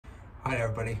Hi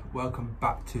everybody, welcome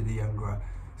back to The Young Grower.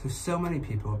 So many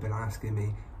people have been asking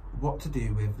me what to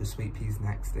do with the sweet peas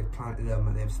next. They've planted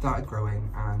them, they've started growing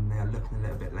and they're looking a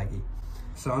little bit leggy.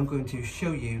 So I'm going to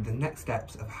show you the next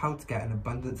steps of how to get an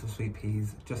abundance of sweet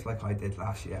peas just like I did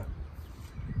last year.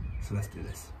 So let's do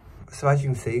this. So as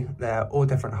you can see, they're all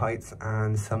different heights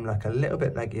and some look a little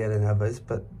bit leggier than others,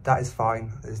 but that is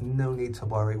fine. There's no need to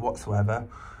worry whatsoever.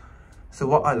 So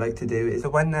what I like to do is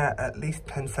when they're at least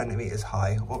 10 centimeters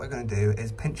high, what we're going to do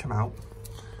is pinch them out.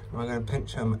 We're going to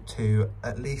pinch them to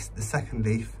at least the second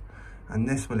leaf, and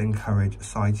this will encourage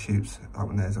side shoots. That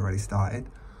one there's already started.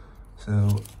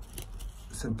 So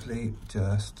simply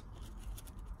just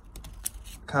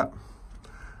cut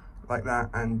like that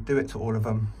and do it to all of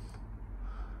them.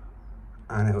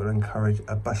 And it will encourage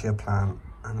a bushier plant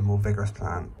and a more vigorous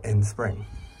plant in spring.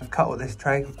 I've cut all this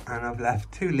tray and I've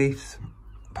left 2 leaves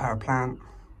per plant.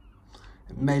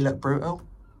 It may look brutal,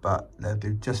 but they'll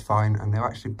do just fine and they'll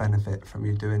actually benefit from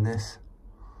you doing this.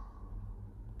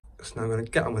 So now I'm going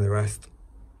to get on with the rest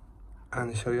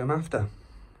and show you them after.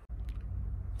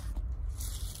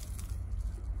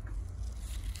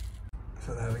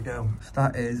 So there we go. So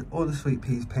that is all the sweet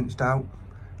peas pinched out,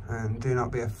 and do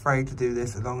not be afraid to do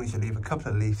this as long as you leave a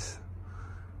couple of leaves.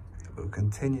 It will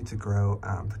continue to grow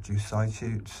and produce side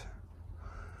shoots.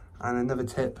 And another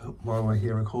tip while we're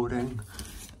here recording,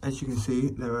 as you can see,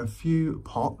 there are a few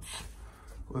pots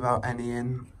without any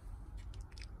in.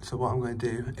 So what I'm going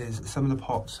to do is some of the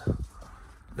pots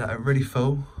that are really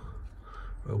full,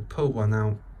 we'll pull one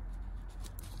out,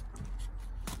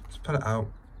 just pull it out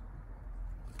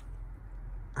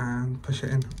and push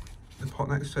it in the pot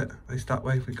next to it. At least that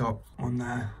way we got one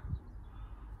there.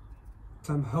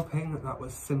 So I'm hoping that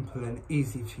was simple and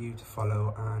easy for you to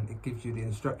follow, and it gives you the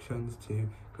instructions to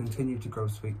continue to grow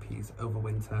sweet peas over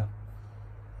winter.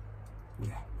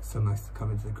 Yeah, it's so nice to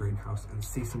come into the greenhouse and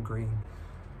see some green.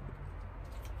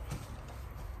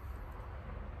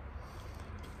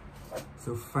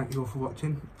 So thank you all for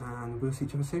watching, and we'll see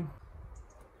each other soon.